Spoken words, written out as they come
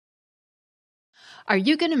Are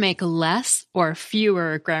you going to make less or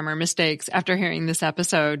fewer grammar mistakes after hearing this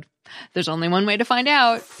episode? There's only one way to find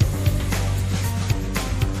out.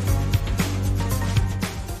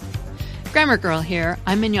 Grammar Girl here.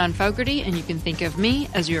 I'm Mignon Fogarty, and you can think of me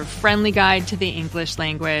as your friendly guide to the English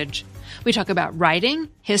language. We talk about writing,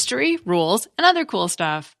 history, rules, and other cool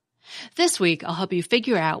stuff. This week, I'll help you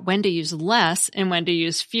figure out when to use less and when to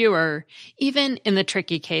use fewer, even in the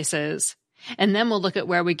tricky cases. And then we'll look at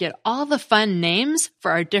where we get all the fun names for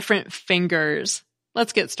our different fingers.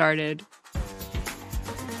 Let's get started.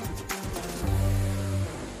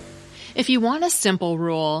 If you want a simple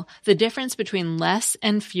rule, the difference between less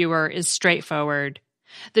and fewer is straightforward.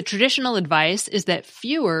 The traditional advice is that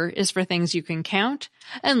fewer is for things you can count,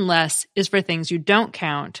 and less is for things you don't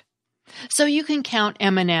count. So you can count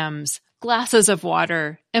M&Ms, glasses of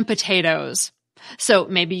water, and potatoes. So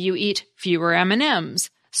maybe you eat fewer M&Ms,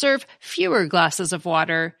 serve fewer glasses of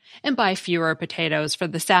water, and buy fewer potatoes for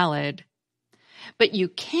the salad. But you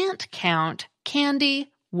can't count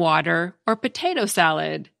candy, water, or potato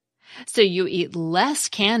salad. So you eat less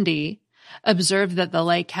candy, observe that the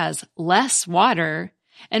lake has less water,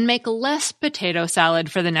 and make less potato salad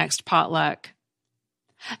for the next potluck.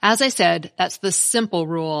 As I said, that's the simple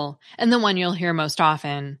rule, and the one you'll hear most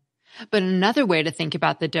often. But another way to think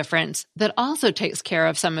about the difference that also takes care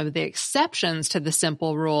of some of the exceptions to the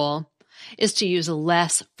simple rule is to use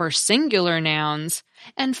less for singular nouns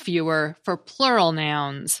and fewer for plural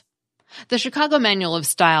nouns. The Chicago Manual of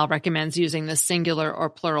Style recommends using the singular or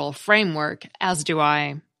plural framework, as do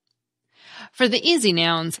I. For the easy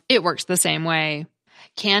nouns, it works the same way.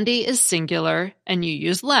 Candy is singular, and you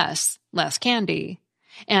use less candy.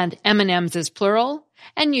 And M&Ms is plural,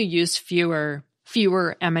 and you use fewer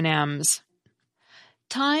M&Ms.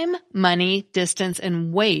 Time, money, distance,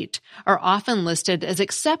 and weight are often listed as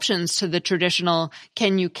exceptions to the traditional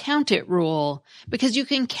can you count it rule, because you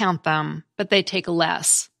can count them, but they take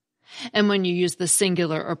less. And when you use the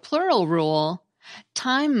singular or plural rule,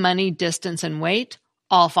 time, money, distance, and weight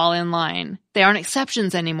all fall in line. They aren't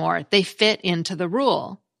exceptions anymore. They fit into the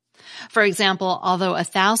rule. For example, although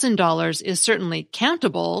 $1,000 is certainly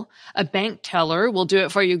countable, a bank teller will do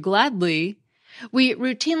it for you gladly, we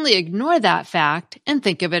routinely ignore that fact and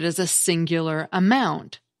think of it as a singular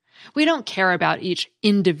amount. We don't care about each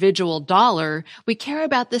individual dollar. We care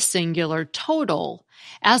about the singular total,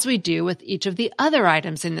 as we do with each of the other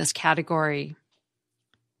items in this category.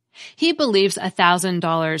 He believes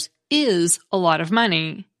 $1,000 is a lot of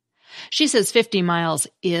money. She says 50 miles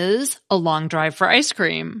is a long drive for ice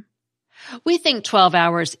cream. We think 12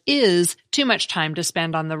 hours is too much time to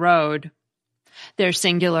spend on the road. They're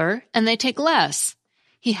singular and they take less.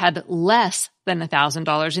 He had less than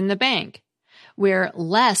 $1,000 in the bank. We're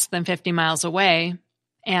less than 50 miles away,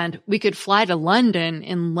 and we could fly to London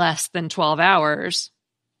in less than 12 hours.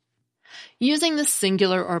 Using the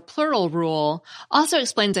singular or plural rule also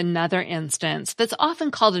explains another instance that's often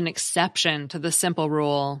called an exception to the simple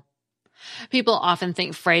rule. People often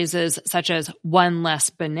think phrases such as one less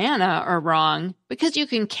banana are wrong because you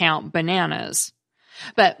can count bananas.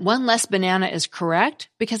 But one less banana is correct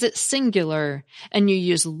because it's singular, and you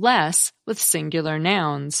use less with singular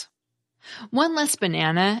nouns. One less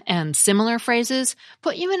banana and similar phrases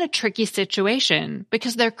put you in a tricky situation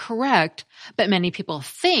because they're correct, but many people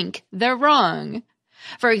think they're wrong.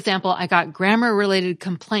 For example, I got grammar-related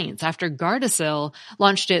complaints after Gardasil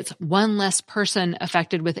launched its one less person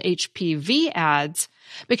affected with HPV ads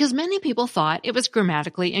because many people thought it was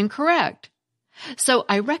grammatically incorrect. So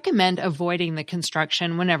I recommend avoiding the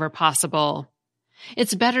construction whenever possible.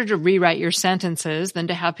 It's better to rewrite your sentences than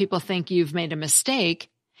to have people think you've made a mistake,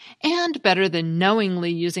 and better than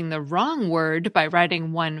knowingly using the wrong word by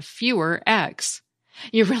writing one fewer X.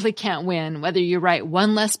 You really can't win whether you write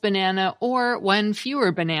one less banana or one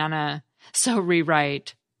fewer banana. So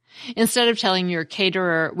rewrite. Instead of telling your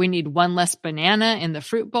caterer we need one less banana in the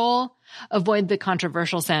fruit bowl, avoid the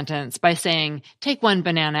controversial sentence by saying take one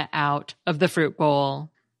banana out of the fruit bowl.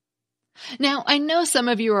 Now, I know some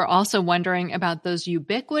of you are also wondering about those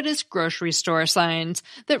ubiquitous grocery store signs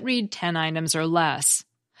that read 10 items or less.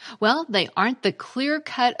 Well, they aren't the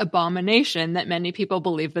clear-cut abomination that many people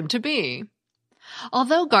believe them to be.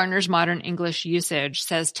 Although Garner's Modern English Usage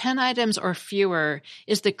says 10 items or fewer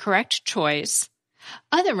is the correct choice,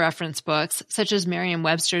 other reference books, such as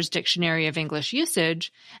Merriam-Webster's Dictionary of English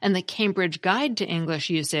Usage and the Cambridge Guide to English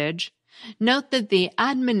Usage, note that the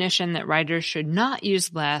admonition that writers should not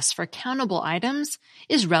use less for countable items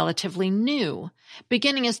is relatively new,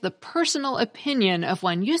 beginning as the personal opinion of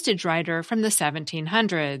one usage writer from the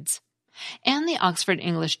 1700s. And the Oxford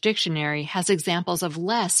English Dictionary has examples of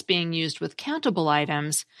less being used with countable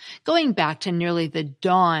items, going back to nearly the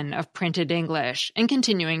dawn of printed English and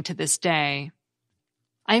continuing to this day.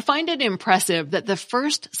 I find it impressive that the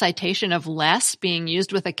first citation of less being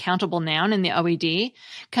used with a countable noun in the OED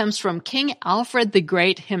comes from King Alfred the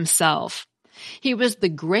Great himself. He was the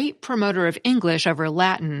great promoter of English over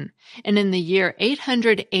Latin, and in the year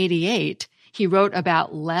 888, he wrote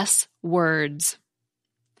about less words.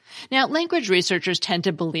 Now, language researchers tend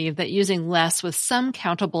to believe that using less with some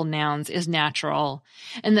countable nouns is natural,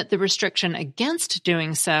 and that the restriction against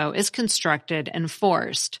doing so is constructed and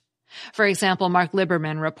forced. For example, Mark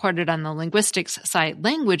Liberman reported on the linguistics site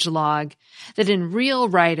Language Log that in real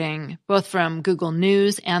writing, both from Google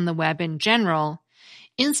News and the web in general,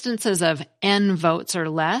 instances of N votes or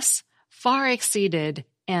less far exceeded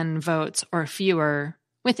N votes or fewer,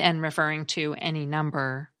 with N referring to any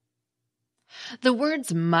number. The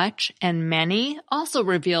words much and many also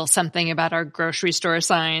reveal something about our grocery store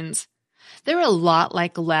signs. They're a lot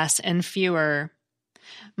like less and fewer.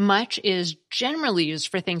 Much is generally used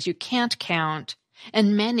for things you can't count,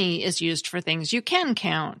 and many is used for things you can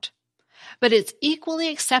count. But it's equally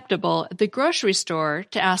acceptable at the grocery store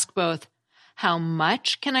to ask both, how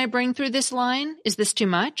much can I bring through this line? Is this too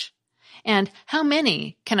much? And how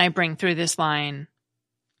many can I bring through this line?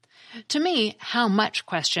 To me, how much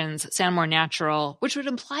questions sound more natural, which would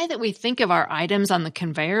imply that we think of our items on the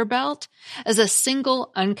conveyor belt as a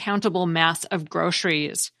single uncountable mass of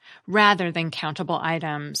groceries, rather than countable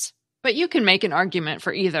items. But you can make an argument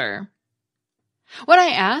for either. What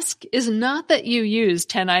I ask is not that you use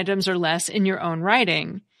 10 items or less in your own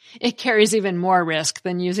writing. It carries even more risk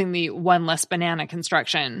than using the one less banana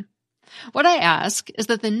construction. What I ask is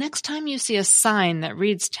that the next time you see a sign that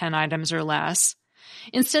reads 10 items or less,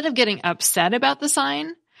 instead of getting upset about the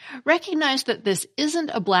sign, recognize that this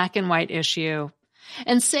isn't a black and white issue,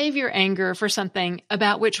 and save your anger for something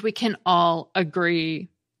about which we can all agree.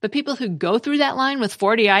 The people who go through that line with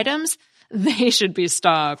 40 items, they should be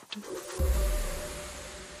stopped.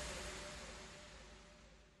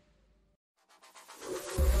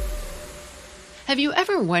 Have you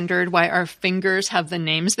ever wondered why our fingers have the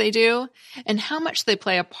names they do, and how much they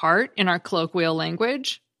play a part in our colloquial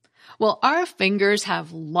language? Well, our fingers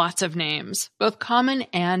have lots of names, both common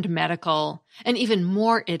and medical, and even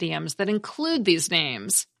more idioms that include these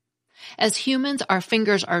names. As humans, our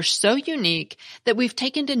fingers are so unique that we've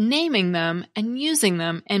taken to naming them and using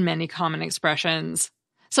them in many common expressions.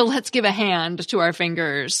 So let's give a hand to our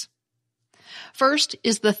fingers. First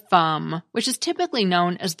is the thumb, which is typically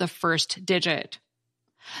known as the first digit.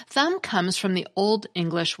 Thumb comes from the Old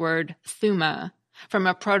English word thuma, from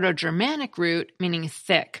a Proto-Germanic root meaning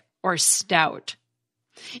thick or stout.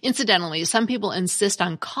 Incidentally, some people insist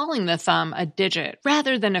on calling the thumb a digit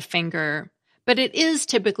rather than a finger, but it is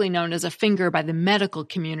typically known as a finger by the medical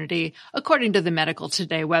community, according to the Medical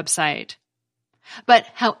Today website. But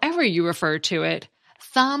however you refer to it,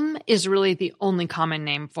 thumb is really the only common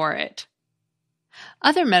name for it.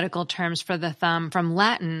 Other medical terms for the thumb from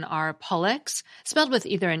Latin are pollex, spelled with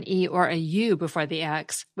either an E or a U before the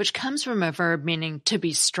X, which comes from a verb meaning to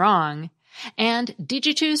be strong, and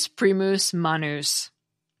digitus primus manus.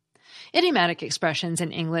 Idiomatic expressions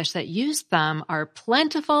in English that use thumb are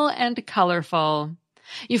plentiful and colorful.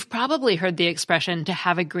 You've probably heard the expression to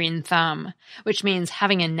have a green thumb, which means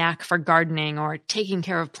having a knack for gardening or taking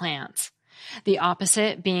care of plants. The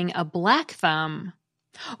opposite being a black thumb.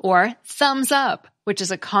 Or thumbs up, which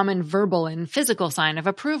is a common verbal and physical sign of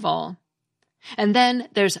approval. And then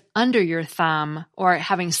there's under your thumb, or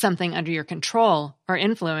having something under your control or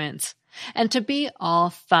influence. And to be all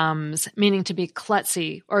thumbs, meaning to be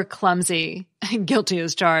klutzy or clumsy, guilty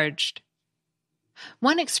as charged.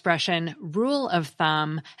 One expression, rule of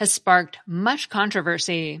thumb, has sparked much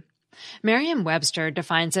controversy. Merriam-Webster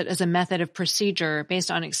defines it as a method of procedure based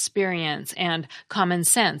on experience and common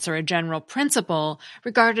sense or a general principle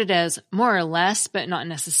regarded as more or less, but not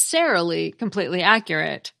necessarily, completely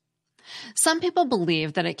accurate. Some people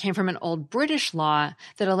believe that it came from an old British law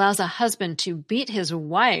that allows a husband to beat his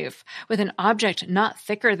wife with an object not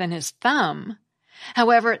thicker than his thumb.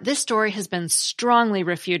 However, this story has been strongly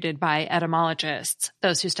refuted by etymologists,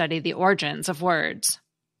 those who study the origins of words.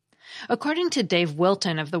 According to Dave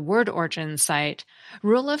Wilton of the Word Origins site,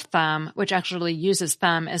 rule of thumb, which actually uses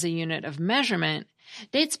thumb as a unit of measurement,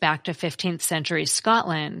 dates back to 15th century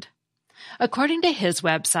Scotland. According to his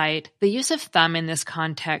website, the use of thumb in this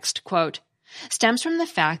context, quote, stems from the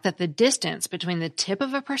fact that the distance between the tip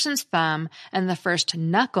of a person's thumb and the first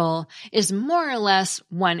knuckle is more or less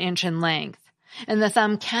 1 inch in length, and the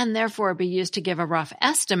thumb can therefore be used to give a rough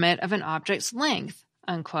estimate of an object's length,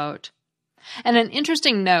 unquote. And an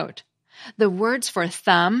interesting note, the words for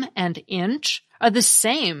thumb and inch are the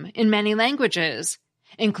same in many languages,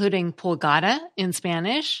 including pulgada in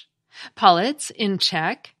Spanish, palec in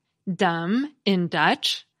Czech, dum in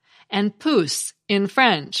Dutch, and pouce in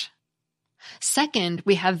French. Second,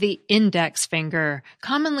 we have the index finger,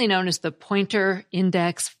 commonly known as the pointer,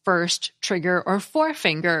 index, first, trigger, or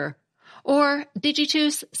forefinger, or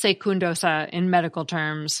digitus secundosa in medical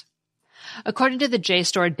terms. According to the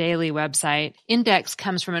JSTOR Daily website, index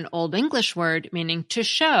comes from an Old English word meaning to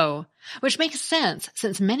show, which makes sense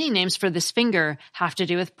since many names for this finger have to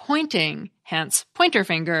do with pointing, hence pointer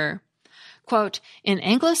finger. Quote, in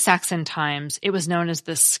Anglo-Saxon times, it was known as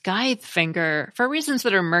the scythe finger for reasons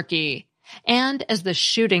that are murky, and as the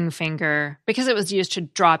shooting finger because it was used to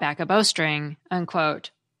draw back a bowstring,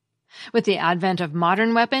 unquote. With the advent of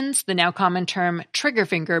modern weapons, the now common term trigger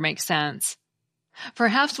finger makes sense.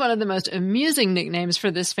 Perhaps one of the most amusing nicknames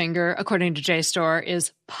for this finger, according to JSTOR,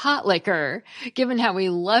 is pot licker, given how we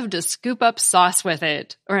love to scoop up sauce with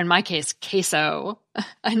it, or in my case, queso,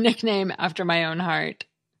 a nickname after my own heart.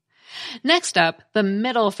 Next up, the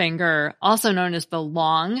middle finger, also known as the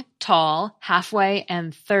long, tall, halfway,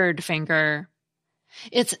 and third finger.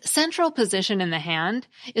 Its central position in the hand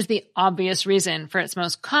is the obvious reason for its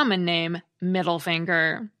most common name, middle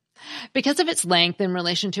finger. Because of its length in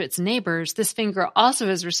relation to its neighbors, this finger also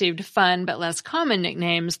has received fun but less common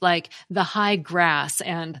nicknames like the high grass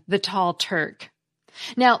and the tall Turk.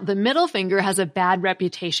 Now, the middle finger has a bad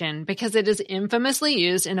reputation because it is infamously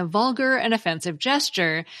used in a vulgar and offensive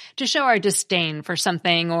gesture to show our disdain for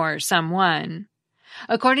something or someone.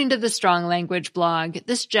 According to the Strong Language blog,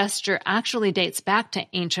 this gesture actually dates back to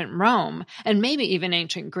ancient Rome and maybe even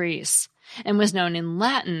ancient Greece, and was known in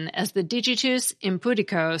Latin as the digitus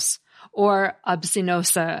impudicus or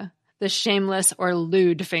obscenosa, the shameless or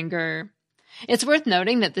lewd finger. It's worth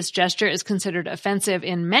noting that this gesture is considered offensive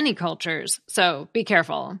in many cultures, so be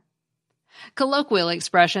careful. Colloquial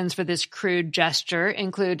expressions for this crude gesture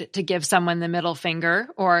include to give someone the middle finger,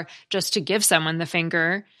 or just to give someone the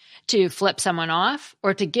finger, to flip someone off,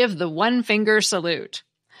 or to give the one-finger salute.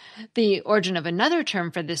 The origin of another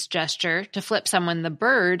term for this gesture, to flip someone the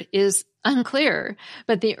bird, is unclear,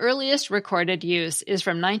 but the earliest recorded use is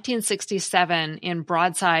from 1967 in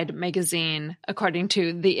Broadside magazine, according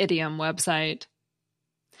to the Idiom website.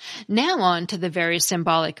 Now on to the very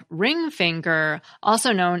symbolic ring finger,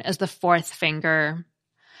 also known as the fourth finger.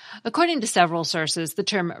 According to several sources, the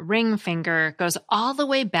term ring finger goes all the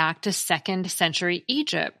way back to 2nd century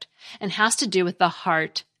Egypt and has to do with the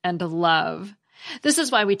heart and love. This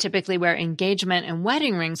is why we typically wear engagement and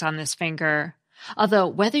wedding rings on this finger, although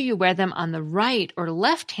whether you wear them on the right or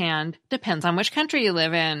left hand depends on which country you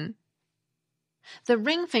live in. The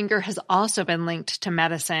ring finger has also been linked to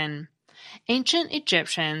medicine. Ancient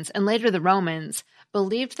Egyptians and later the Romans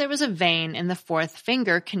believed there was a vein in the fourth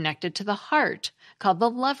finger connected to the heart, called the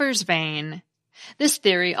lover's vein. This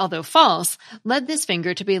theory, although false, led this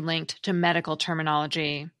finger to be linked to medical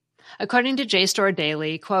terminology. According to JSTOR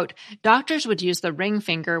Daily, quote, doctors would use the ring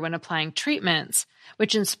finger when applying treatments,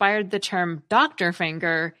 which inspired the term doctor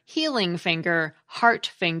finger, healing finger, heart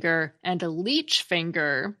finger, and leech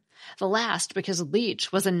finger. The last because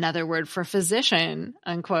leech was another word for physician,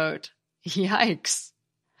 unquote. Yikes.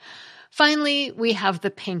 Finally, we have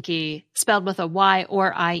the pinky, spelled with a Y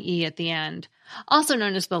or IE at the end, also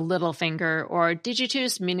known as the little finger or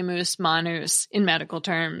digitus minimus manus in medical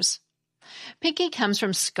terms. Pinky comes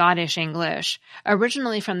from Scottish English,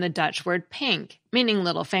 originally from the Dutch word pink, meaning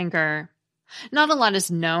little finger. Not a lot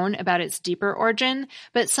is known about its deeper origin,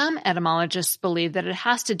 but some etymologists believe that it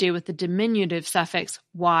has to do with the diminutive suffix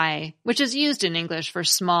y, which is used in English for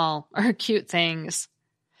small or cute things.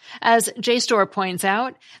 As JSTOR points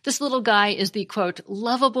out, this little guy is the, quote,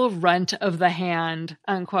 lovable runt of the hand,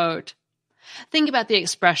 unquote. Think about the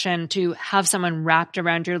expression to have someone wrapped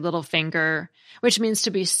around your little finger, which means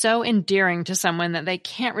to be so endearing to someone that they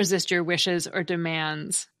can't resist your wishes or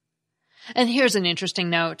demands. And here's an interesting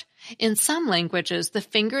note. In some languages, the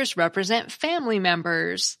fingers represent family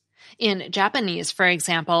members. In Japanese, for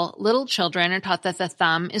example, little children are taught that the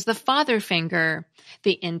thumb is the father finger,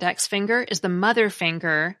 the index finger is the mother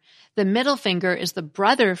finger, the middle finger is the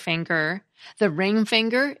brother finger, the ring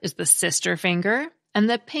finger is the sister finger, and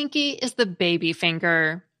the pinky is the baby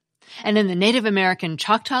finger. And in the Native American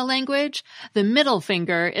Choctaw language, the middle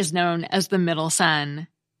finger is known as the middle son.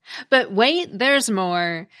 But wait, there's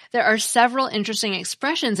more. There are several interesting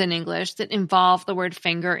expressions in English that involve the word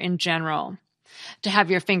finger in general. To have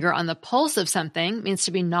your finger on the pulse of something means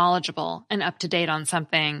to be knowledgeable and up to date on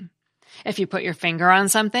something. If you put your finger on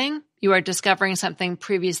something, you are discovering something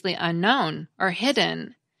previously unknown or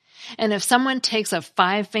hidden. And if someone takes a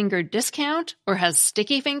 5-finger discount or has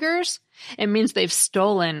sticky fingers, it means they've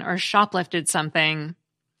stolen or shoplifted something.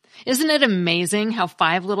 Isn't it amazing how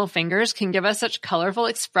 5 little fingers can give us such colorful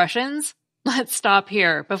expressions? Let's stop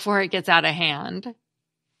here before it gets out of hand.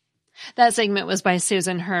 That segment was by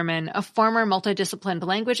Susan Herman, a former multidisciplined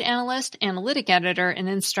language analyst, analytic editor, and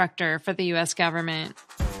instructor for the U.S. government.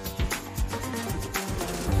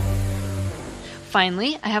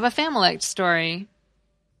 Finally, I have a Familect story.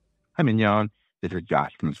 Hi, Mignon. This is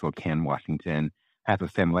Josh from Spokane, Washington. I have a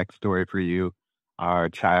Familect story for you. Our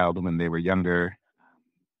child, when they were younger,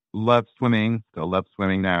 loved swimming, still loves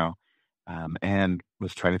swimming now, and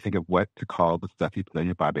was trying to think of what to call the stuff you put on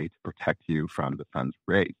your body to protect you from the sun's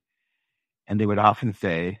rays. And they would often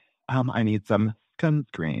say, I need some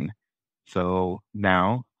sunscreen. So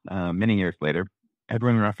now, many years later,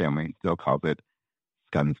 everyone in our family still calls it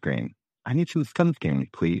sunscreen. I need some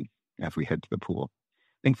sunscreen, please, as we head to the pool.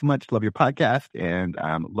 Thanks so much. Love your podcast and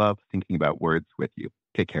love thinking about words with you.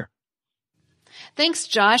 Take care. Thanks,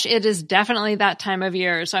 Josh. It is definitely that time of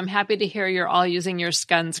year, so I'm happy to hear you're all using your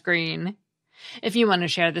sunscreen. If you want to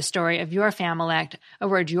share the story of your Familect, a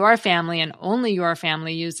word your family and only your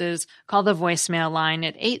family uses, call the voicemail line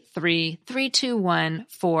at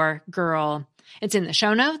 833-214-GIRL. It's in the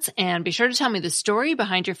show notes, and be sure to tell me the story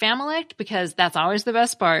behind your Familect because that's always the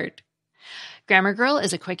best part. Grammar Girl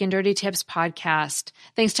is a quick and dirty tips podcast.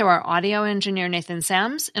 Thanks to our audio engineer, Nathan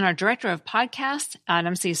Sams, and our director of podcasts,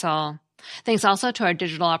 Adam Cecil. Thanks also to our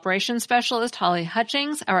digital operations specialist, Holly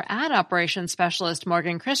Hutchings, our ad operations specialist,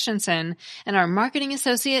 Morgan Christensen, and our marketing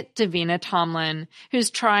associate, Davina Tomlin,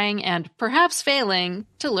 who's trying and perhaps failing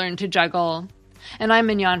to learn to juggle. And I'm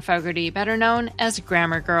Mignon Fogarty, better known as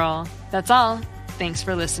Grammar Girl. That's all. Thanks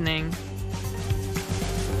for listening.